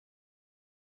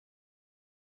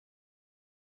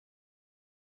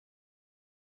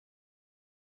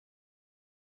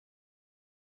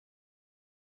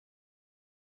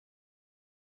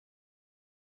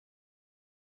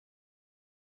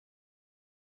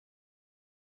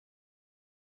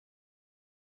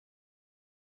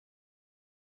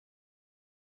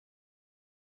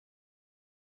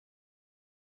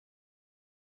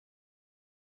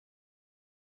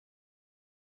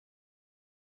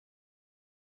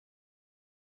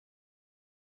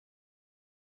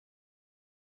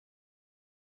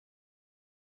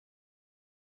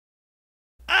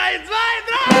1, 2, 3!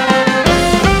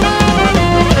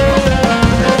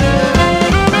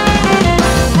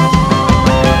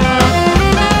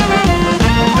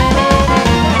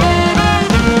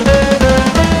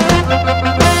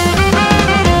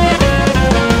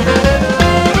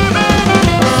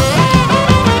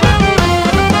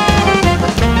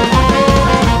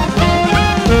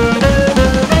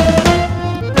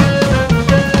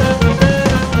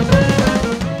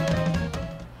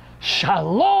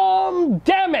 Shalom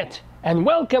Dammit, and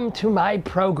welcome to my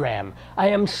program. I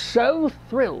am so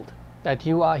thrilled that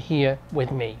you are here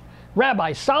with me,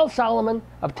 Rabbi Sol Solomon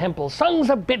of Temple Sons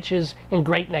of Bitches in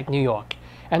Great Neck, New York.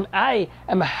 And I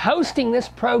am hosting this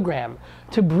program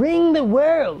to bring the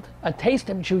world a taste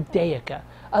of Judaica,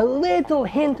 a little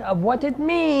hint of what it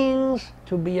means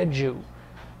to be a Jew,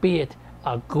 be it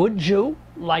a good Jew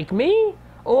like me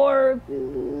or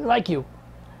like you.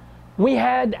 We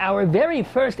had our very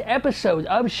first episode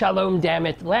of Shalom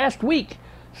Dammit last week,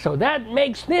 so that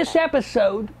makes this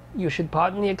episode, you should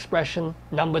pardon the expression,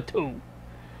 number 2.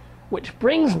 Which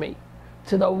brings me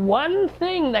to the one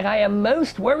thing that I am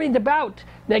most worried about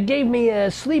that gave me a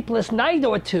sleepless night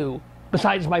or two,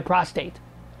 besides my prostate.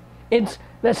 It's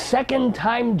the second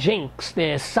time jinx,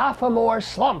 the sophomore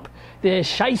slump, the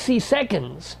shicey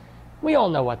seconds. We all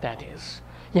know what that is.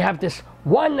 You have this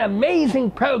one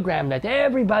amazing program that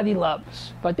everybody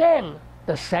loves, but then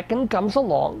the second comes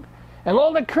along, and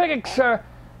all the critics are,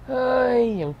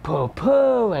 and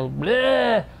poo-poo, and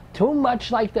bleh, too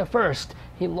much like the first.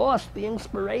 He lost the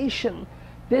inspiration.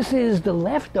 This is the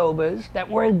leftovers that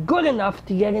weren't good enough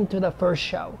to get into the first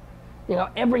show. You know,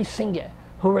 every singer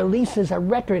who releases a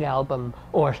record album,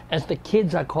 or as the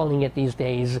kids are calling it these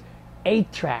days,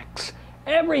 8 tracks,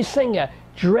 every singer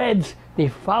dreads the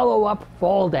follow-up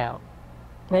fall down.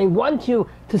 They want you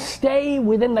to stay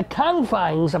within the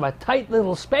confines of a tight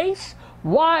little space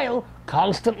while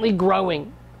constantly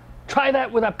growing. Try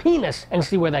that with a penis and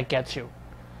see where that gets you.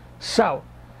 So,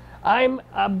 I'm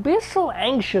a bissel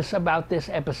anxious about this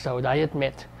episode, I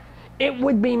admit. It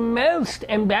would be most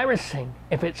embarrassing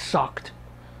if it sucked,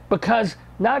 because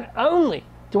not only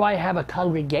do I have a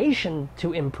congregation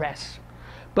to impress,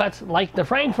 but like the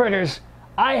Frankfurters,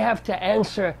 I have to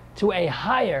answer to a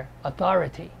higher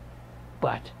authority.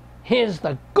 But here's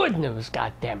the good news,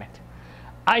 goddammit.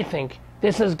 I think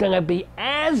this is going to be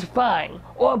as fine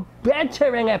or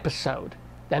better an episode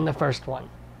than the first one.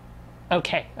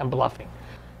 Okay, I'm bluffing.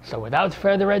 So without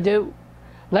further ado,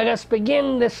 let us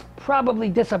begin this probably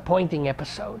disappointing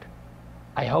episode.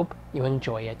 I hope you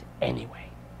enjoy it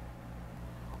anyway.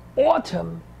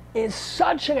 Autumn is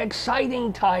such an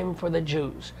exciting time for the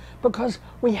Jews because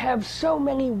we have so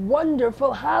many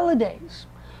wonderful holidays.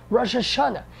 Rosh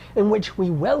Hashanah, in which we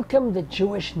welcome the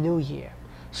Jewish New Year.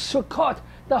 Sukkot,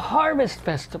 the Harvest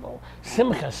Festival.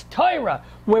 Simchas Torah,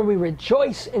 where we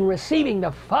rejoice in receiving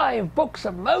the 5 books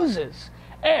of Moses.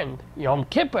 And Yom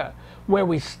Kippur, where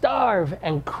we starve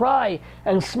and cry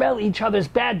and smell each other's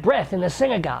bad breath in the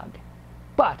synagogue.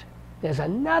 But there's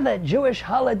another Jewish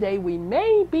holiday we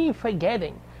may be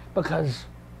forgetting because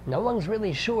no one's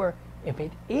really sure if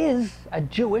it is a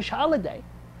Jewish holiday.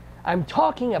 I'm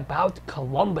talking about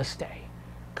Columbus Day,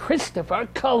 Christopher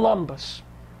Columbus,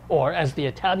 or as the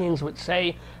Italians would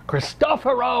say,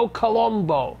 Cristoforo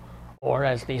Colombo, or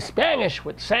as the Spanish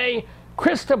would say,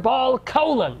 Cristobal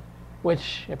Colon,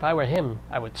 which, if I were him,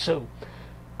 I would sue.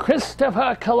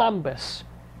 Christopher Columbus,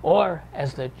 or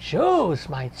as the Jews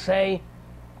might say,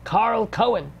 Carl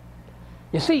Cohen.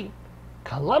 You see,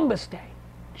 Columbus Day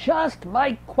just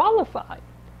might qualify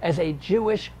as a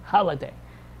Jewish holiday.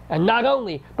 And not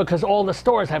only because all the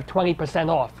stores have 20%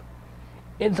 off.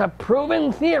 It's a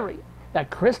proven theory that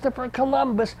Christopher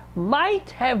Columbus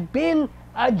might have been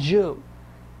a Jew.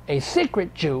 A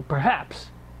secret Jew, perhaps,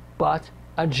 but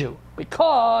a Jew.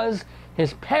 Because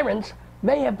his parents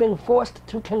may have been forced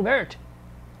to convert.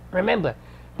 Remember,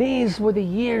 these were the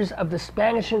years of the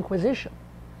Spanish Inquisition,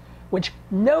 which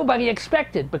nobody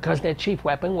expected because their chief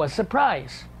weapon was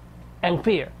surprise and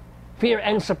fear. Fear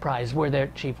and surprise were their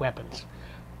chief weapons.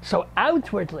 So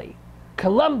outwardly,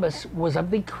 Columbus was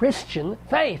of the Christian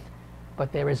faith,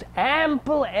 but there is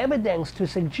ample evidence to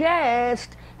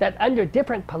suggest that under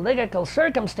different political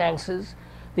circumstances,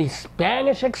 the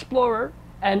Spanish explorer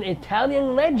and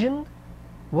Italian legend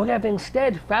would have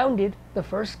instead founded the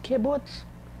first kibbutz.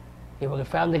 He would have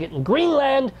founded it in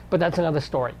Greenland, but that's another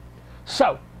story.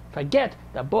 So, forget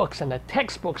the books and the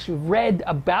textbooks you've read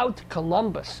about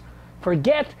Columbus.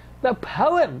 Forget the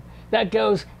poem that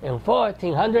goes in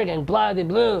 1400 and blah de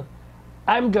blue.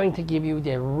 I'm going to give you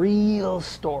the real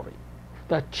story,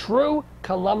 the true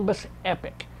Columbus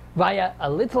epic, via a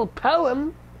little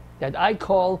poem that I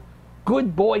call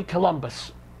Good boy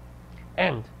Columbus.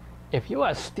 And if you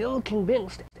are still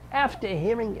convinced after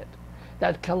hearing it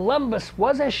that Columbus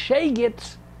was a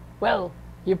shagitz, well,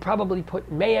 you probably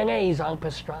put mayonnaise on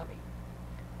pastrami.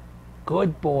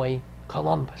 Good boy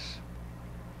Columbus.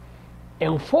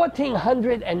 In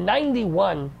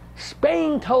 1491,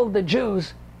 Spain told the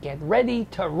Jews, get ready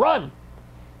to run.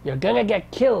 You're gonna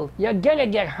get killed. You're gonna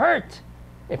get hurt.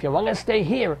 If you want to stay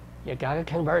here, you gotta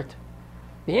convert.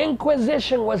 The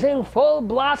Inquisition was in full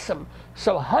blossom,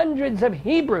 so hundreds of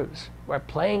Hebrews were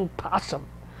playing possum.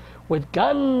 With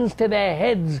guns to their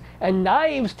heads and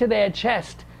knives to their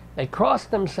chest, they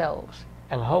crossed themselves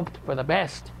and hoped for the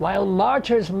best. While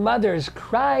martyrs' mothers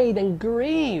cried and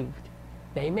grieved,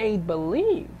 they made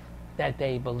believe that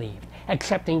they believed,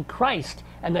 accepting Christ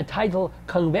and the title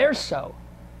converso.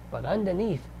 But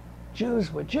underneath,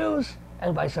 Jews were Jews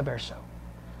and vice versa.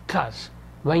 'Cause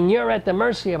when you're at the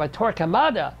mercy of a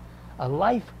Torquemada, a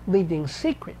life lived in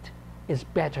secret is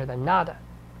better than nada.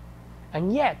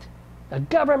 And yet, the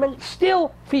government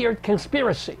still feared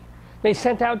conspiracy. They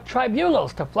sent out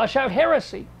tribunals to flush out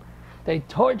heresy. They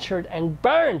tortured and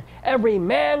burned every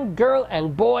man, girl,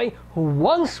 and boy who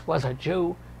once was a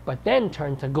Jew, but then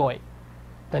turned to Goy.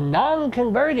 The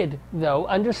non-converted, though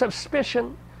under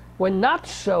suspicion, were not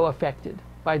so affected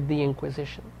by the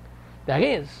Inquisition. That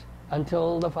is,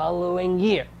 until the following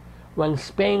year, when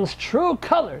Spain's true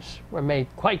colors were made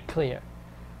quite clear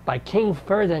by King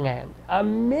Ferdinand, a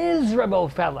miserable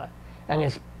fella, and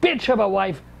his bitch of a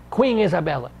wife, Queen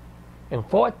Isabella. In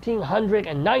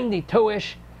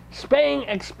 1492-ish, Spain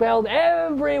expelled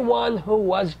everyone who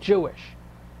was Jewish.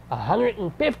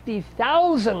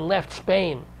 150,000 left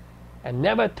Spain and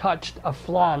never touched a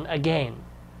flan again.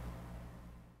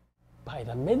 By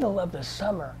the middle of the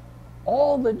summer,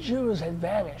 all the Jews had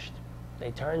vanished.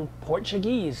 They turned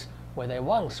Portuguese where they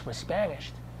once were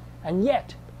Spanish. And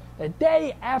yet, the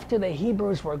day after the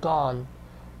Hebrews were gone,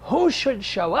 who should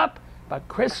show up but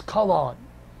Chris Colon?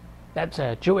 That's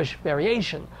a Jewish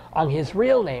variation on his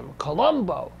real name,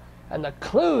 Colombo, and the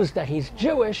clues that he's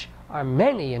Jewish are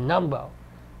many in number.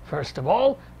 First of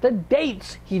all, the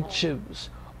dates he'd choose,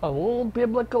 old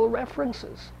biblical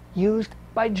references used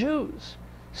by Jews.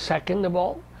 Second of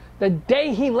all, the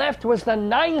day he left was the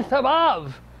 9th of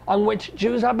Av, on which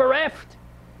Jews are bereft.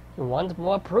 You want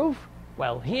more proof?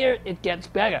 Well, here it gets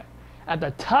better. At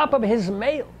the top of his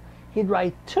mail, he'd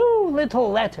write 2 little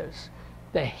letters,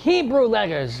 the Hebrew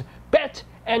letters Bet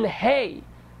and Hey,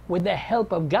 with the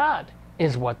help of God,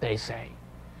 is what they say.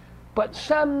 But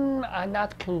some are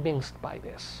not convinced by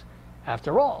this.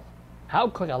 After all, how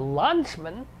could a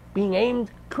landsman be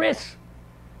named Chris?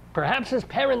 Perhaps his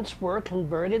parents were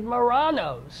converted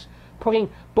Moranos, putting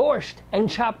borscht and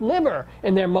chopped liver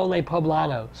in their mole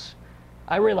poblanos.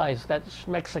 I realize that's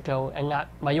Mexico and not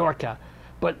Mallorca,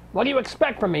 but what do you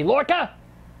expect from me, Lorca?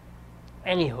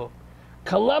 Anywho,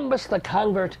 Columbus the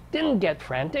convert didn't get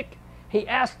frantic. He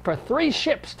asked for 3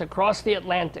 ships to cross the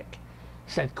Atlantic.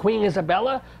 Said Queen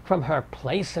Isabella from her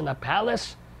place in the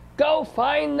palace, go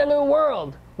find the new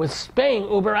world with Spain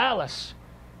über alles.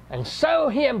 And so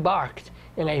he embarked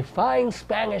in a fine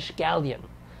Spanish galleon,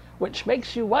 which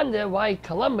makes you wonder why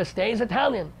Columbus Day is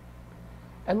Italian.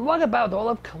 And what about all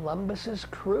of Columbus's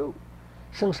crew?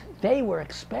 Since they were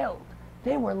expelled,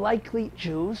 they were likely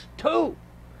Jews too.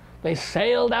 They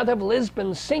sailed out of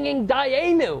Lisbon singing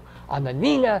Dayenu on the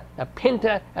Nina, the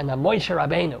Pinta, and the Moshe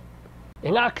Rabbeinu.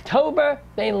 In October,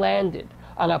 they landed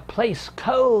on a place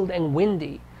cold and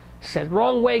windy. Said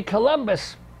wrong way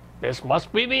Columbus, this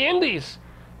must be the Indies.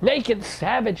 Naked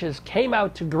savages came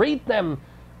out to greet them.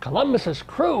 Columbus's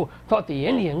crew thought the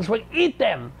Indians would eat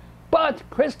them. But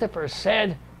Christopher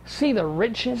said, see the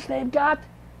riches they've got?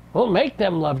 We'll make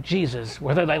them love Jesus,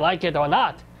 whether they like it or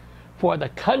not. For the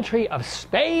country of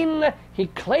Spain, he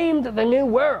claimed the new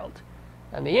world.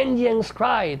 And the Indians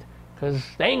cried, 'cause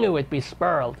they knew it'd be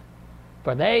spurled.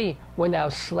 For they were now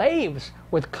slaves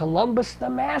with Columbus the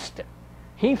master.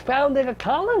 He founded a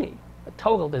colony, a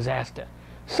total disaster.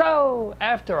 So,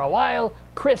 after a while,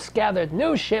 Chris gathered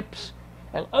new ships,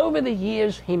 and over the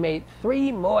years he made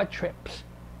 3 more trips.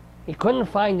 He couldn't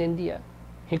find India.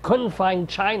 He couldn't find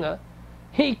China.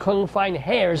 He couldn't find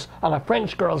hairs on a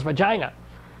French girl's vagina.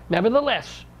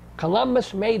 Nevertheless,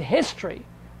 Columbus made history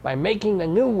by making the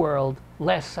New World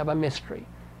less of a mystery.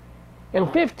 In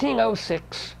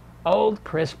 1506, old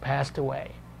Chris passed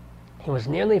away. He was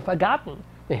nearly forgotten,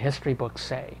 the history books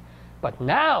say. But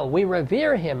now we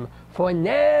revere him for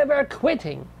never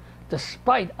quitting,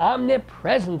 despite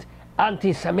omnipresent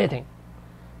anti-Semiting.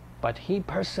 But he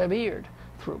persevered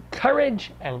through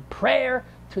courage and prayer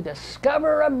to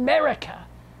discover America,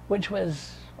 which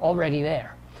was already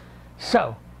there.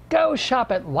 So, Go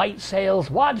shop at White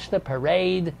Sales, watch the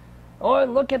parade, or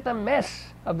look at the mess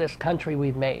of this country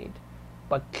we've made.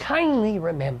 But kindly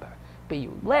remember, be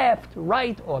you left,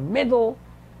 right, or middle,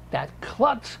 that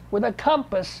klutz with a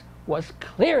compass was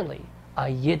clearly a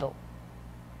yiddle.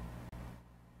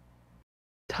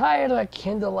 Teire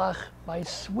Kinderlach, my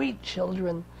sweet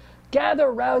children,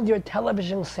 gather round your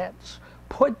television sets,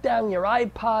 put down your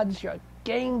iPods, your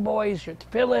Game Boys, your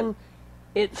tefillin.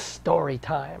 It's story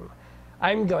time.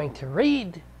 I'm going to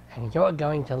read, and you're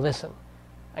going to listen.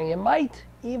 And you might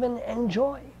even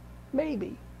enjoy.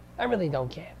 Maybe. I really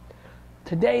don't care.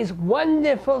 Today's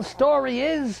wonderful story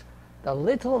is The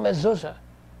Little Mezuzah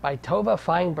by Tova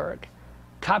Feinberg.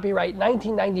 Copyright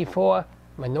 1994,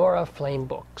 Menorah Flame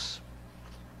Books.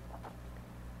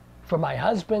 For my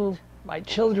husband, my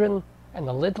children, and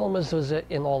the little mezuzah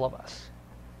in all of us.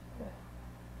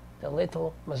 The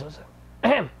little mezuzah.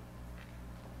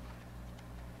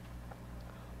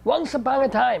 Once upon a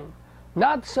time,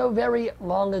 not so very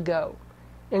long ago,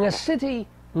 in a city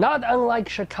not unlike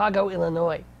Chicago,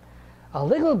 Illinois, a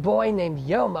little boy named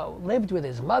Yomo lived with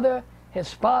his mother,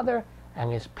 his father,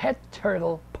 and his pet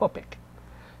turtle, Pupik.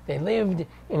 They lived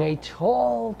in a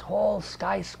tall, tall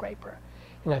skyscraper,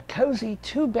 in a cozy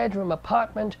two-bedroom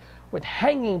apartment with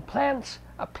hanging plants,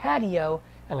 a patio,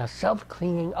 and a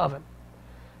self-cleaning oven.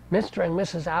 Mr. and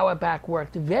Mrs. Auerbach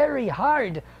worked very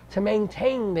hard to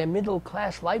maintain their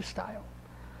middle-class lifestyle.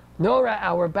 Nora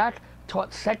Auerbach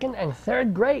taught 2nd and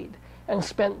 3rd grade and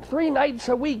spent 3 nights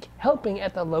a week helping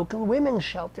at the local women's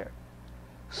shelter.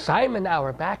 Simon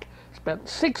Auerbach spent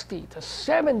 60 to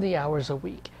 70 hours a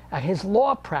week at his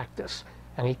law practice,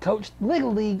 and he coached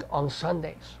Little League on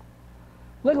Sundays.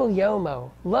 Little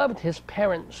Yomo loved his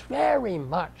parents very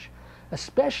much,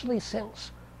 especially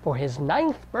since, for his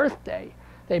 9th birthday,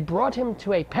 they brought him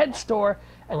to a pet store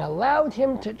and allowed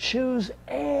him to choose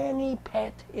any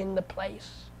pet in the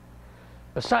place.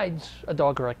 Besides a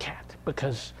dog or a cat,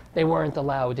 because they weren't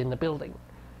allowed in the building.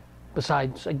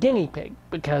 Besides a guinea pig,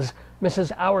 because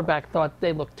Mrs. Auerbach thought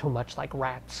they looked too much like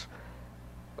rats.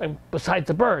 And besides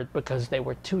a bird, because they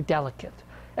were too delicate.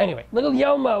 Anyway, little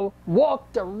Yomo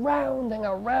walked around and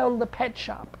around the pet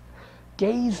shop,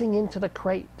 gazing into the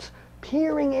crates,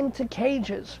 peering into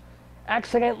cages,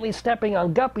 accidentally stepping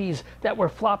on guppies that were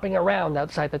flopping around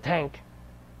outside the tank.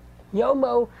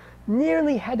 Yomo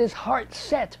nearly had his heart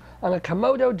set on a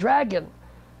Komodo dragon,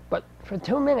 but for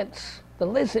 2 minutes the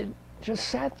lizard just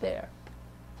sat there,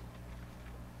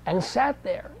 and sat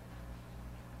there,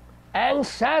 and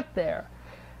sat there,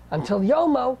 until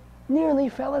Yomo nearly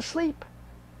fell asleep.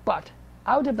 But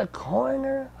out of the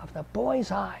corner of the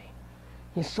boy's eye,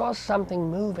 he saw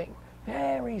something moving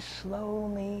very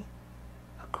slowly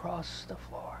across the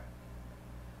floor.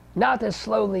 Not as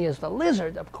slowly as the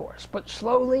lizard, of course, but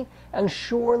slowly and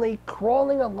surely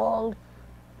crawling along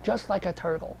just like a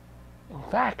turtle. In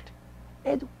fact,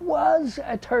 it was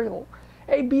a turtle,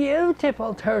 a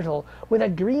beautiful turtle with a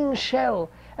green shell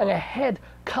and a head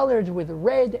colored with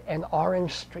red and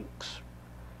orange streaks.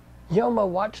 Yomo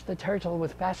watched the turtle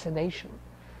with fascination.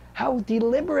 How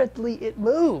deliberately it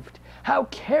moved, how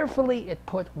carefully it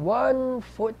put one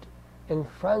foot in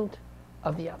front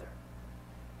of the other.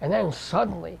 And then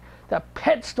suddenly, the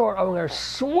pet store owner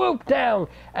swooped down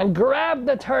and grabbed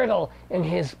the turtle in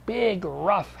his big,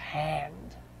 rough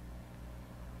hand.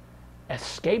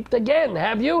 "Escaped again,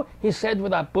 have you?" he said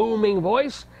with a booming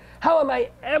voice. "How am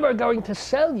I ever going to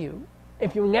sell you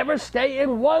if you never stay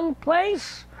in one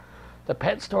place?" The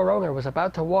pet store owner was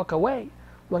about to walk away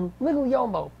when little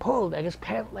Yomo pulled at his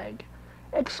pant leg.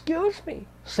 "Excuse me,"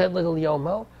 said little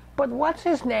Yomo, "but what's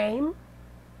his name?"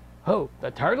 "Who, the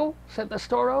turtle?" said the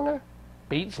store owner.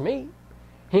 "Beats me.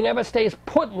 He never stays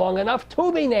put long enough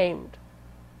to be named."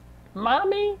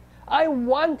 "Mommy, I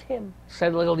want him,"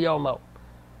 said little Yomo.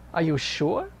 "Are you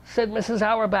sure?" said Mrs.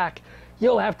 Auerbach.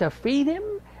 "You'll have to feed him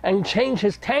and change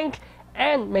his tank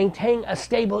and maintain a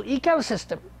stable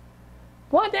ecosystem."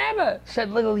 "Whatever," said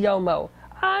little Yomo.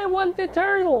 "I want the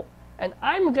turtle, and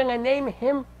I'm going to name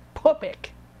him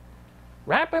Pupik."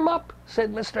 "Wrap him up,"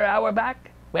 said Mr. Auerbach.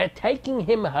 "We're taking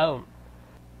him home."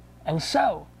 And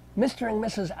so, Mr. and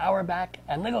Mrs. Auerbach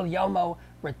and little Yomo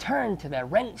returned to their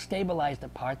rent-stabilized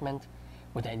apartment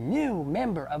with a new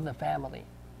member of the family,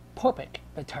 Pupik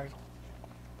the turtle.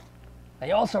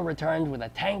 They also returned with a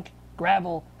tank,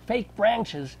 gravel, fake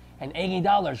branches, and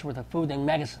 $80 worth of food and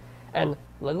medicine. And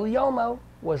little Yomo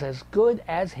was as good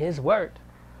as his word.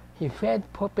 He fed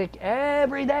Pupik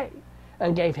every day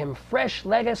and gave him fresh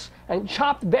lettuce and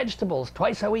chopped vegetables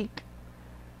twice a week.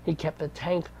 He kept the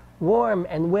tank warm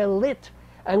and well lit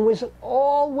and was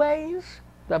always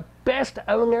the best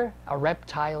owner a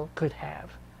reptile could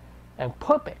have. and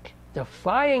Pupik,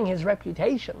 defying his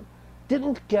reputation,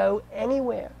 didn't go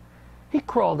anywhere. He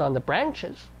crawled on the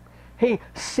branches. He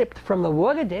sipped from the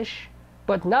water dish,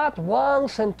 but not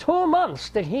once in 2 months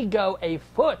did he go a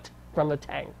foot from the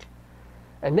tank.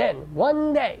 And then,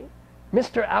 one day,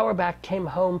 Mr. Auerbach came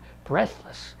home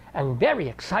breathless and very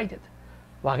excited.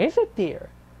 "What is it, dear?"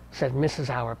 said Mrs.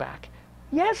 Auerbach.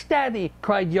 "Yes, Daddy,"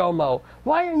 cried Yomo.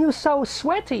 "Why are you so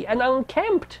sweaty and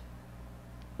unkempt?"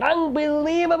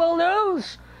 "Unbelievable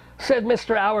news," said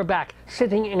Mr. Auerbach,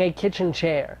 sitting in a kitchen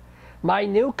chair. "My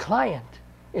new client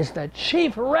is the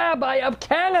Chief Rabbi of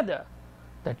Canada."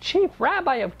 "The Chief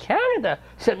Rabbi of Canada,"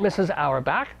 said Mrs.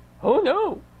 Auerbach. "Who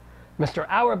knew?" Mr.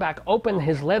 Auerbach opened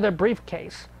his leather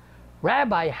briefcase.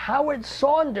 "Rabbi Howard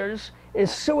Saunders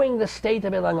is suing the state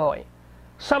of Illinois.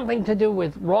 Something to do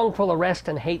with wrongful arrest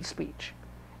and hate speech.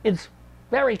 It's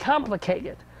very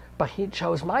complicated, but he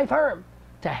chose my firm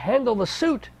to handle the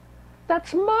suit."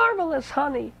 "That's marvelous,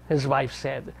 honey," his wife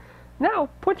said. "Now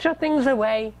put your things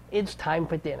away. It's time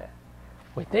for dinner."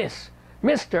 With this,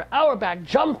 Mr. Auerbach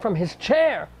jumped from his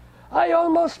chair. "I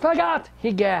almost forgot,"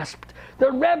 he gasped.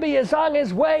 "The Rebbe is on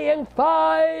his way in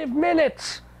 5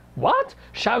 minutes." "What?"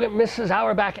 shouted Mrs.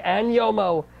 Auerbach and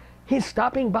Yomo. "He's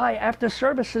stopping by after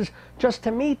services just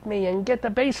to meet me and get the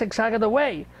basics out of the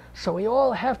way, so we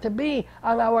all have to be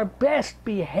on our best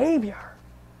behavior."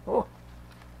 Oh.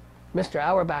 Mr.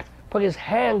 Auerbach put his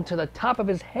hand to the top of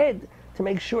his head to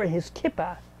make sure his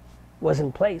kippah was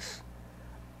in place.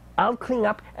 "I'll clean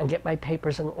up and get my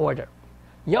papers in order.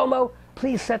 Yomo,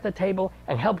 please set the table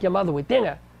and help your mother with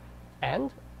dinner."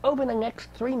 And over the next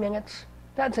 3 minutes,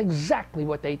 that's exactly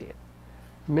what they did.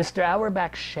 Mr.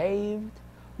 Auerbach shaved,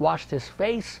 washed his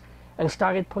face, and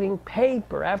started putting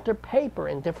paper after paper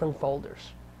in different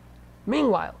folders.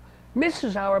 Meanwhile,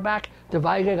 Mrs. Auerbach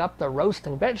divided up the roast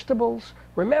and vegetables,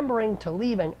 remembering to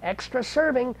leave an extra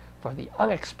serving for the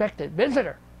unexpected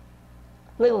visitor.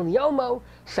 Little Yomo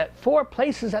set 4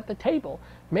 places at the table,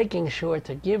 making sure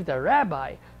to give the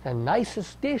rabbi the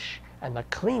nicest dish and the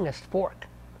cleanest fork.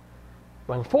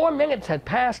 When 4 minutes had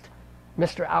passed,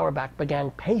 Mr. Auerbach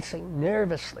began pacing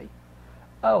nervously.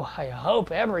 "Oh, I hope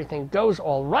everything goes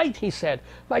all right," he said.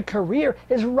 "My career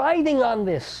is riding on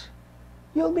this."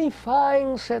 "You'll be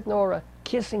fine," said Nora,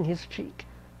 kissing his cheek.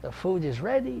 "The food is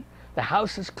ready, the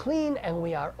house is clean, and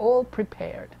we are all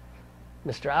prepared."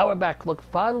 Mr. Auerbach looked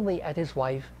fondly at his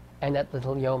wife and at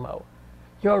little Yomo.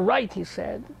 "You're right," he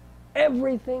said.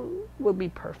 "Everything will be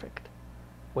perfect."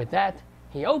 With that,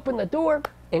 he opened the door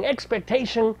in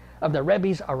expectation of the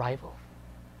Rebbe's arrival.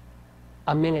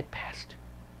 A minute passed.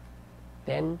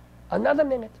 Then another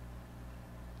minute.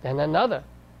 Then another.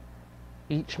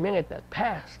 Each minute that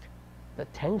passed, the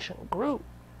tension grew.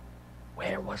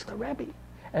 Where was the Rebbe?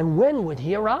 And when would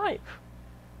he arrive?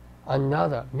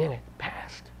 Another minute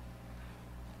passed.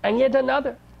 And yet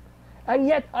another. And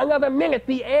yet another minute.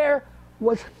 The air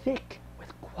was thick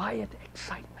with quiet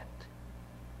excitement.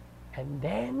 And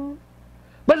then...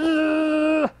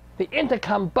 Buzz! The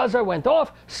intercom buzzer went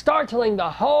off, startling the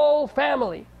whole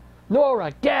family.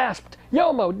 Nora gasped,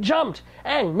 Yomo jumped,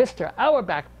 and Mr.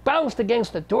 Auerbach bounced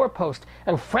against the doorpost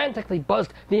and frantically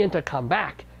buzzed the intercom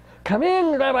back. "Come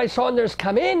in, Rabbi Saunders,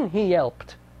 come in," he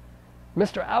yelped.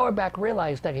 Mr. Auerbach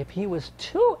realized that if he was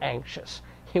too anxious,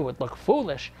 he would look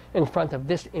foolish in front of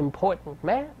this important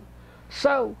man.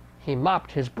 So he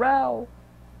mopped his brow,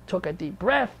 took a deep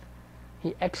breath,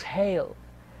 he exhaled,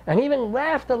 and even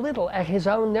laughed a little at his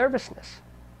own nervousness.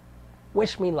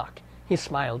 "Wish me luck," he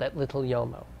smiled at little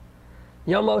Yomo.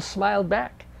 Yomo smiled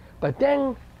back, but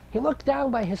then he looked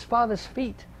down by his father's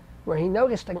feet, where he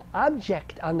noticed an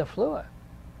object on the floor.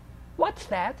 "What's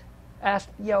that?"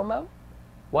 asked Yomo.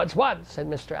 "What's what?" said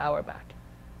Mr. Auerbach.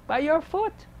 "By your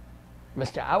foot."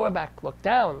 Mr. Auerbach looked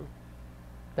down.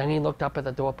 Then he looked up at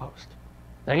the doorpost.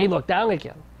 Then he looked down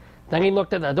again. Then he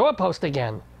looked at the doorpost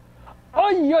again.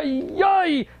 "Oy, oy,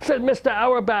 oy," said Mr.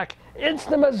 Auerbach. "It's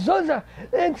the mezuzah.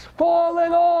 It's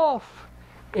falling off."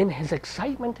 In his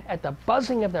excitement at the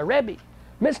buzzing of the Rebbe,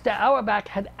 Mr. Auerbach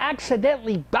had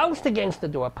accidentally bounced against the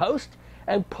doorpost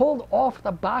and pulled off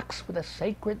the box with a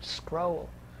sacred scroll.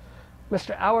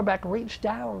 Mr. Auerbach reached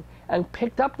down and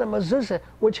picked up the mezuzah,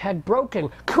 which had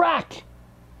broken, crack,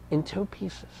 in 2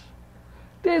 pieces.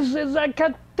 "This is a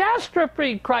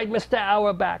catastrophe," cried Mr.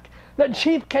 Auerbach. "The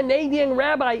chief Canadian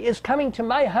rabbi is coming to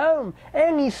my home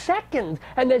any second,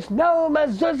 and there's no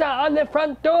mezuzah on the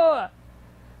front door."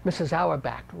 Mrs.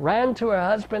 Auerbach ran to her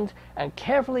husband and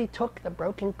carefully took the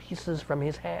broken pieces from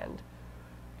his hand.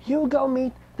 "You go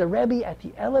meet the Rebbe at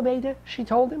the elevator," she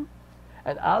told him,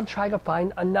 "and I'll try to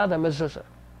find another mezuzah."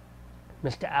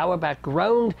 Mr. Auerbach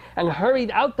groaned and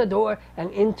hurried out the door and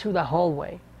into the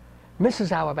hallway.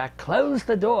 Mrs. Auerbach closed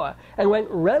the door and went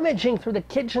rummaging through the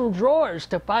kitchen drawers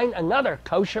to find another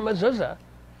kosher mezuzah.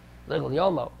 Little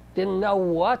Yomo didn't know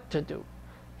what to do.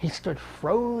 He stood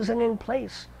frozen in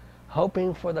place,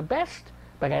 hoping for the best,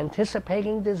 but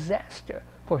anticipating disaster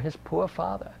for his poor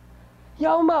father.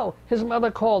 "Yomo," his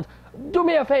mother called, "do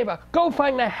me a favor, go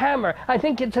find the hammer. I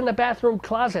think it's in the bathroom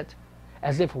closet."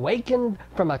 As if wakened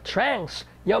from a trance,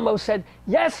 Yomo said,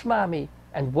 "Yes, Mommy,"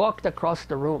 and walked across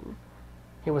the room.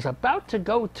 He was about to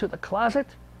go to the closet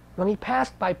when he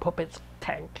passed by Puppet's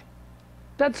tank.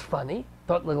 "That's funny,"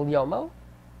 thought little Yomo.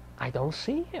 "I don't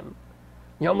see him."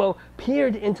 Yomo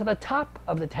peered into the top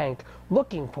of the tank,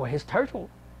 looking for his turtle.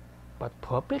 But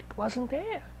Puppet wasn't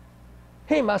there.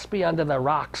 "He must be under the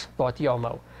rocks," thought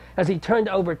Yomo, as he turned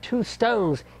over 2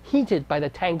 stones heated by the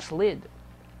tank's lid.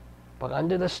 But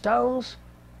under the stones,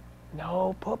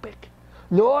 no Puppet.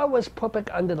 Nor was Puppet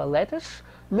under the lettuce,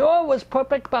 nor was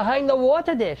Puppet behind the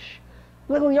water dish.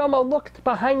 Little Yomo looked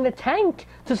behind the tank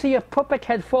to see if Puppet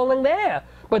had fallen there.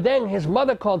 But then his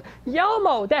mother called,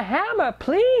 "Yomo, the hammer,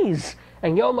 please!"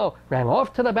 And Yomo ran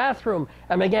off to the bathroom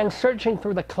and began searching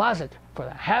through the closet for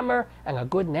the hammer and a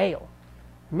good nail.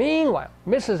 Meanwhile,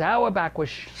 Mrs. Auerbach was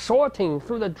sorting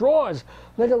through the drawers,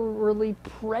 literally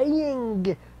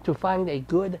praying to find a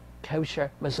good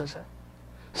kosher mezuzah.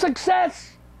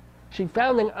 Success! She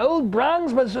found an old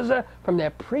bronze mezuzah from their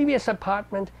previous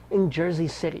apartment in Jersey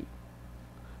City.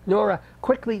 Nora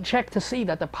quickly checked to see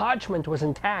that the parchment was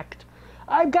intact.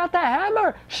 "I've got the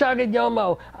hammer!" shouted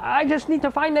Yomo. "I just need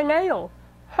to find the nail."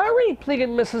 "Hurry!" pleaded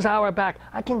Mrs. Auerbach.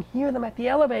 "I can hear them at the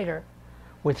elevator."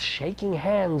 With shaking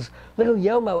hands, little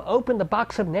Yomo opened the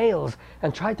box of nails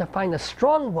and tried to find a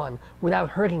strong one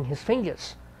without hurting his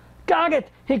fingers. "Got it!"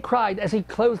 he cried as he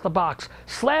closed the box,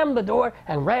 slammed the door,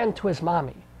 and ran to his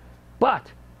mommy.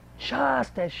 But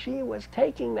just as she was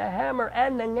taking the hammer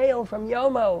and the nail from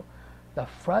Yomo, the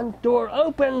front door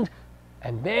opened,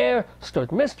 and there stood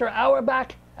Mr.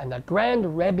 Auerbach and the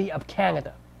Grand Rebbe of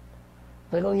Canada.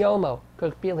 Little Yomo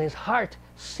could feel his heart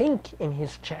sink in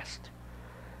his chest.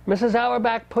 Mrs.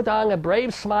 Auerbach put on a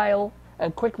brave smile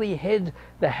and quickly hid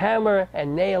the hammer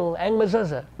and nail and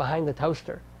mezuzah behind the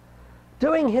toaster.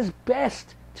 Doing his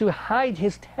best to hide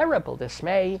his terrible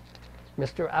dismay,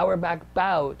 Mr. Auerbach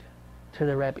bowed to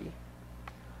the Rebbe.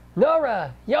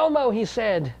 "Nora, Yomo," he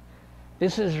said,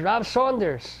 "this is Rav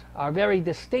Saunders, our very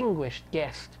distinguished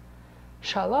guest."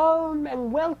 "Shalom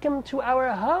and welcome to our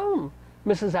home,"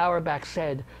 Mrs. Auerbach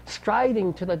said,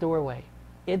 striding to the doorway.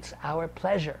 "It's our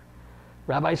pleasure."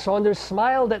 Rabbi Saunders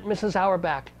smiled at Mrs.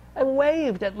 Auerbach and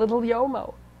waved at little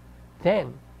Yomo.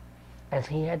 Then, as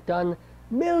he had done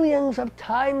millions of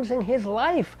times in his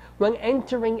life when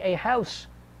entering a house,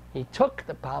 he took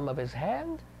the palm of his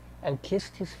hand and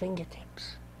kissed his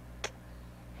fingertips.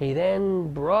 He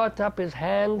then brought up his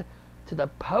hand to the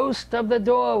post of the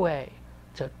doorway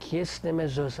to kiss the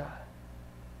mezuzah.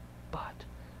 But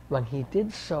when he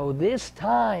did so this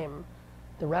time,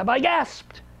 the rabbi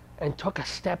gasped and took a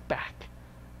step back.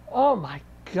 "Oh my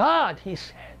God," he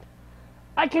said.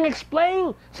 "I can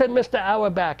explain," said Mr.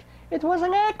 Auerbach. "It was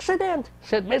an accident,"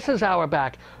 said Mrs.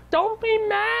 Auerbach. "Don't be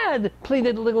mad,"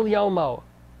 pleaded little Yomo.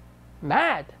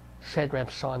 "Mad?" said Reb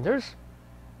Saunders.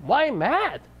 "Why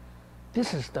mad?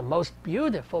 This is the most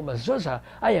beautiful mezuzah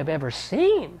I have ever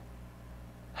seen."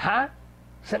 "Huh?"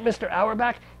 said Mr.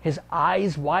 Auerbach, his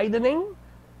eyes widening.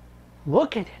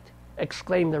 "Look at it,"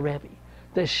 exclaimed the Rebbe.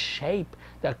 "The shape,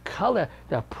 the color,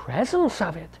 the presence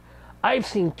of it. I've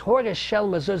seen tortoise-shell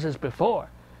mezuzahs before,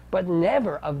 but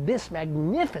never of this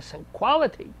magnificent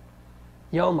quality."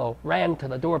 Yomo ran to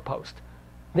the doorpost.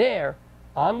 There,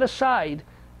 on the side,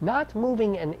 not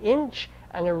moving an inch,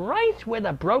 and right where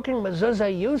the broken mezuzah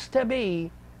used to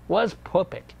be, was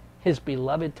Puppet, his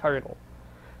beloved turtle.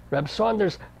 Reb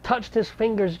Saunders touched his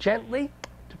fingers gently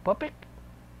to Puppet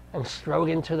and strode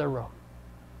into the room.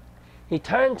 He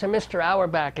turned to Mr.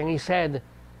 Auerbach and he said,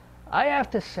 "I have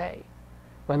to say,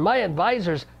 when my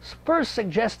advisors first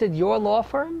suggested your law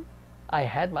firm, I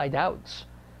had my doubts.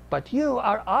 But you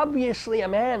are obviously a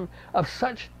man of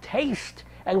such taste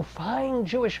and fine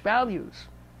Jewish values.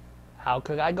 How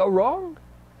could I go wrong?"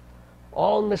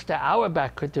 All Mr.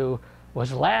 Auerbach could do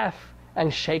was laugh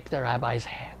and shake the rabbi's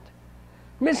hand.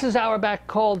 Mrs. Auerbach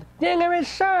called, "Dinner is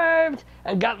served,"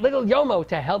 and got little Yomo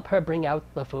to help her bring out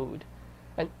the food.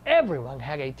 And everyone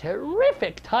had a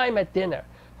terrific time at dinner.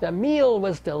 The meal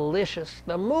was delicious,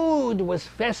 the mood was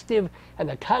festive, and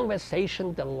the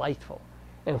conversation delightful.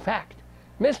 In fact,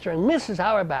 Mr. and Mrs.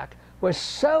 Auerbach were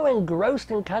so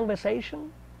engrossed in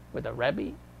conversation with the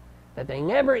Rebbe that they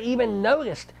never even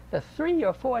noticed the 3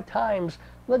 or 4 times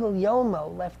little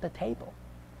Yomo left the table.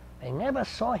 They never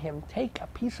saw him take a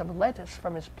piece of lettuce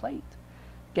from his plate,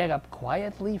 get up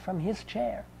quietly from his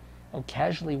chair, and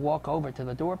casually walk over to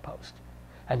the doorpost.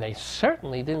 And they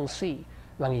certainly didn't see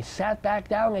when he sat back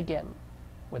down again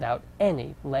without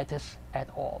any lettuce at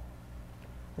all.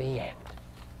 The end.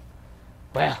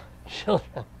 Well,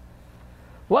 children,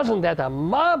 wasn't that a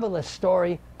marvelous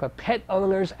story for pet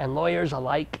owners and lawyers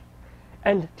alike?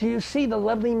 And do you see the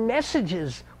lovely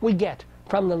messages we get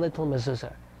from the little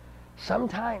Mezuzah?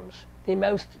 Sometimes the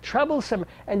most troublesome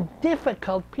and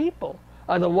difficult people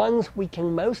are the ones we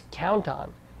can most count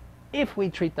on if we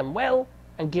treat them well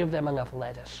and give them enough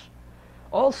lettuce.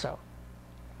 Also,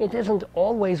 it isn't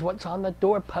always what's on the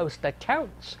doorpost that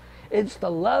counts. It's the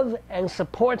love and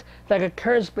support that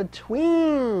occurs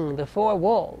between the four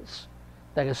walls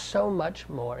that is so much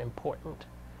more important.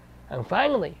 And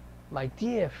finally, my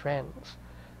dear friends,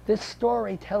 this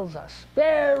story tells us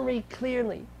very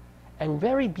clearly and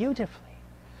very beautifully,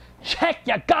 check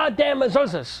your goddamn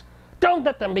mezuzahs. Don't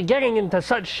let them be getting into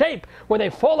such shape where they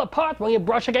fall apart when you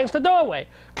brush against the doorway.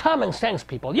 Common sense,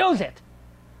 people. Use it.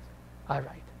 All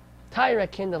right. Tyra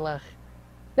Kinderlach,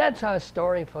 that's our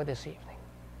story for this evening.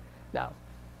 Now,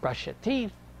 brush your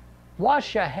teeth,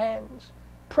 wash your hands,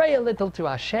 pray a little to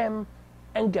Hashem,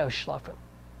 and go schlafen.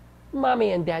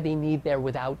 Mommy and Daddy need their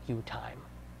without you time.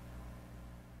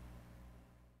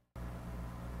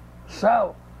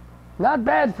 So, not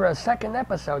bad for a second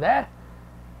episode, eh?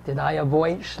 Did I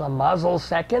avoid schlemazel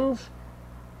seconds?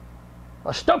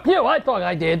 Well, stop you, I thought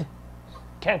I did.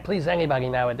 Can't please anybody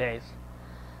nowadays.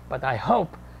 But I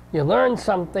hope you learned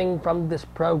something from this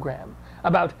program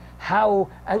about how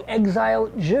an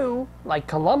exiled Jew like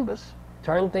Columbus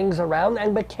turned things around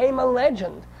and became a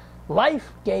legend.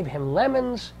 Life gave him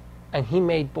lemons and he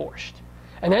made borscht.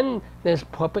 And then there's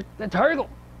Puppet the turtle.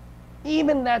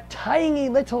 Even that tiny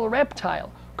little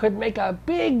reptile could make a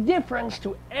big difference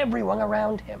to everyone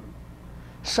around him.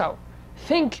 So,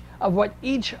 think of what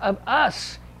each of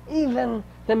us, even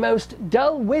the most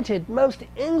dull-witted, most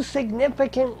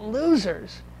insignificant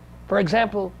losers, for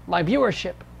example, my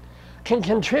viewership, can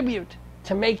contribute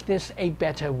to make this a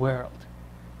better world.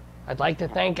 I'd like to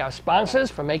thank our sponsors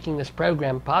for making this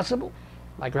program possible.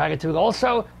 My gratitude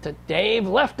also to Dave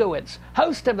Lefkowitz,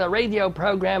 host of the radio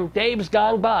program Dave's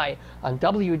Gone By on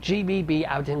WGBB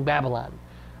out in Babylon.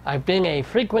 I've been a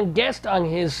frequent guest on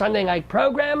his Sunday night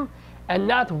program, and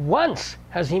not once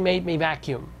has he made me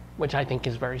vacuum, which I think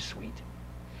is very sweet.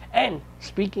 And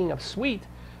speaking of sweet,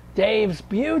 Dave's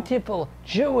beautiful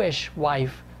Jewish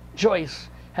wife, Joyce,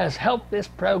 has helped this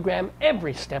program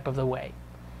every step of the way.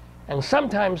 And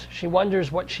sometimes she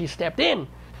wonders what she stepped in.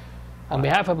 On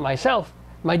behalf of myself,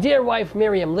 my dear wife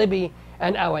Miriam Libby,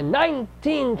 and our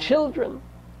 19 children,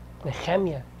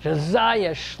 Nehemiah,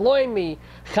 Josiah, Shloimi,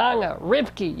 Chana,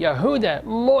 Rivki, Yehuda,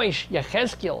 Moish,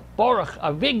 Yechezkiel, Baruch,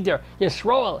 Avigdor,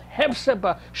 Yisroel,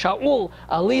 Hephzibah, Shaul,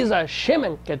 Aliza,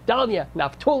 Shimon, Gedalia,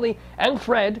 Naphtali, and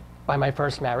Fred, by my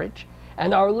first marriage,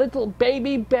 and our little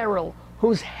baby Beryl,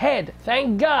 whose head,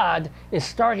 thank God, is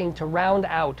starting to round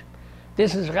out.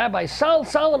 This is Rabbi Sol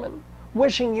Solomon,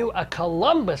 wishing you a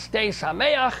Columbus Day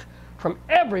Sameach from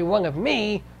every one of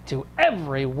me to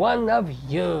every one of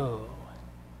you.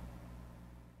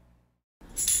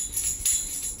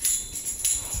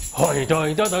 Hoi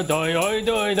doi da da doi, hoi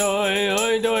doi doi,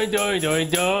 hoi doi doi doi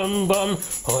dum bum,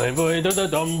 hoi boy da da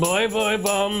dum boy boy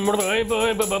bum, boy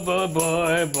boy boy boy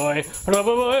boy boy,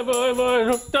 rubber boy boy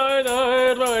boy, doi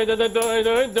doi doi da da doi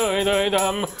doi doi doi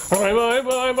dum, boy boy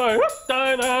boy boy,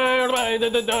 doi doi doi da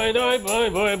da doi doi boy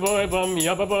boy boy bum,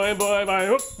 yabba boy boy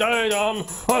boy, doi dum,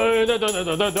 hoi da da da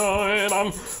da da doi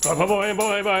bum, rubber boy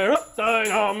boy boy, doi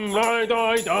dum, doi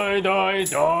doi doi doi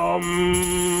dum.